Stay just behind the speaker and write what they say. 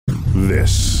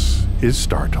This is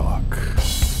StarTalk.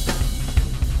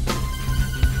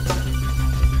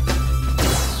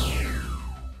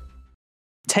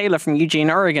 Taylor from Eugene,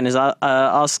 Oregon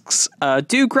asks,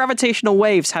 do gravitational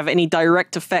waves have any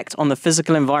direct effect on the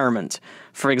physical environment?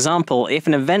 For example, if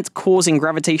an event causing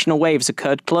gravitational waves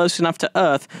occurred close enough to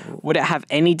Earth, would it have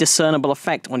any discernible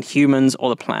effect on humans or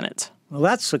the planet? Well,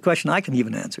 that's a question I can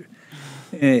even answer.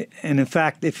 And in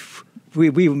fact, if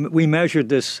we measured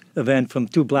this event from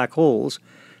two black holes,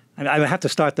 and I have to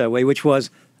start that way, which was,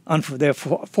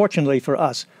 fortunately for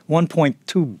us,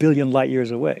 1.2 billion light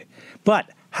years away. But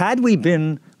had we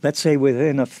been, let's say,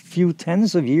 within a few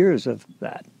tens of years of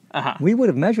that, we would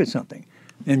have measured something.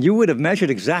 And you would have measured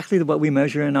exactly what we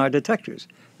measure in our detectors.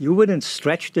 You would have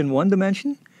stretched in one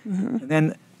dimension and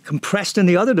then compressed in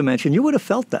the other dimension. You would have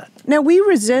felt that. Now, we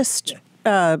resist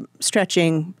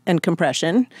stretching and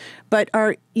compression, but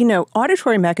our,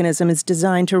 auditory mechanism is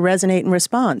designed to resonate in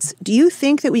response. Do you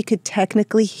think that we could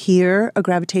technically hear a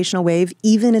gravitational wave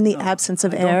even in the absence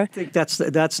of air? I don't think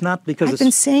that's not because I've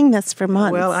been saying this for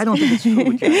months. Well, I don't think it's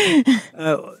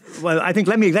true. Well, I think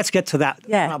let's get to that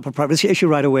this issue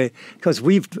right away, because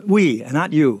we, and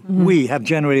not you, we have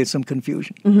generated some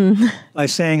confusion by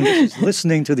saying this is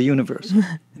listening to the universe,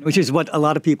 which is what a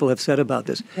lot of people have said about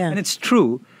this. Yeah. And it's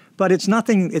true. But it's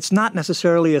not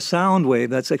necessarily a sound wave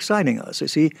that's exciting us, you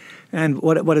see. And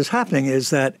what is happening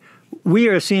is that we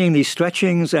are seeing these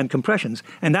stretchings and compressions,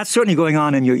 and that's certainly going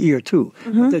on in your ear too.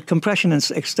 The compression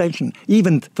and extension,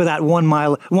 even for that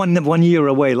 1 year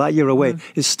away, light year away,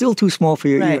 is still too small for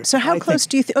your ear. So how close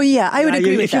do you think? Oh yeah, I would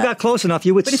agree with if that. If you got close enough,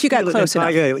 you would. But if you got close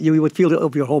enough, you would feel it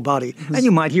over your whole body, and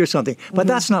you might hear something. But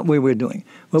that's not what we're doing.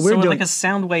 What we're doing, like a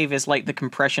sound wave is like the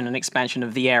compression and expansion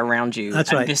of the air around you.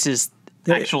 That's right. This is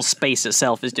the actual space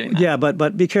itself is doing that. Yeah,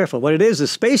 but be careful. What it is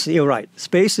space. You're right.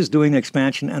 Space is doing the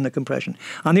expansion and the compression.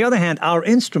 On the other hand, our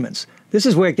instruments, this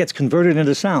is where it gets converted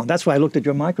into sound. That's why I looked at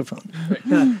your microphone.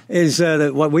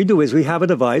 What we do is we have a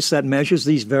device that measures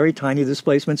these very tiny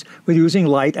displacements with using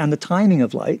light and the timing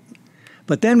of light.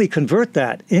 But then we convert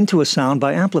that into a sound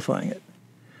by amplifying it.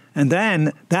 And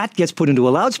then that gets put into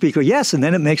a loudspeaker, yes, and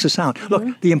then it makes a sound. Look,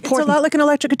 the important... It's a lot like an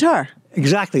electric guitar.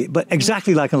 Exactly, but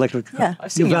exactly like an electric guitar. Yeah.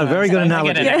 You've got a very good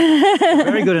analogy.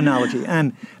 Very good analogy.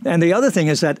 And the other thing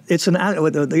is that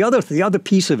the other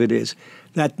piece of it is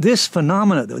that these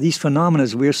phenomena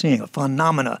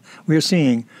we're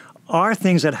seeing are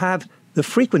things that have the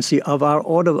frequency of our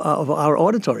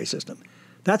auditory system.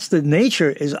 That's the nature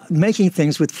is making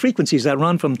things with frequencies that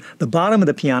run from the bottom of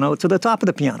the piano to the top of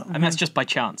the piano. And that's just by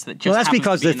chance. That's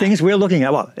because the things we're looking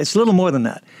at, it's a little more than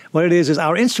that. What it is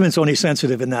our instrument's only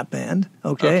sensitive in that band,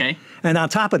 okay? And on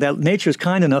top of that, nature's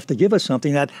kind enough to give us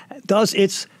something that does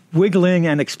its wiggling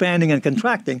and expanding and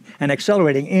contracting and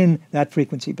accelerating in that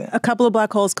frequency band. A couple of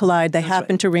black holes collide. They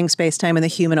happen to ring space-time in the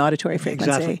human auditory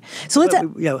frequency. Exactly. So let's...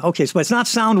 So it's not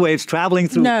sound waves traveling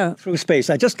through space.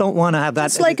 I just don't want to have that...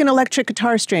 It's like an electric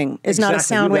guitar string is not a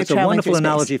sound wave traveling through space. That's a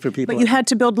wonderful analogy for people. But you had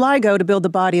to build LIGO to build the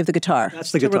body of the guitar.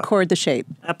 That's the guitar. To record the shape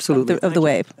of the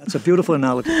wave. That's a beautiful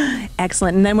analogy.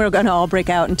 Excellent. And then we're going to all break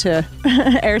out into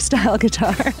air-style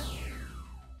guitar.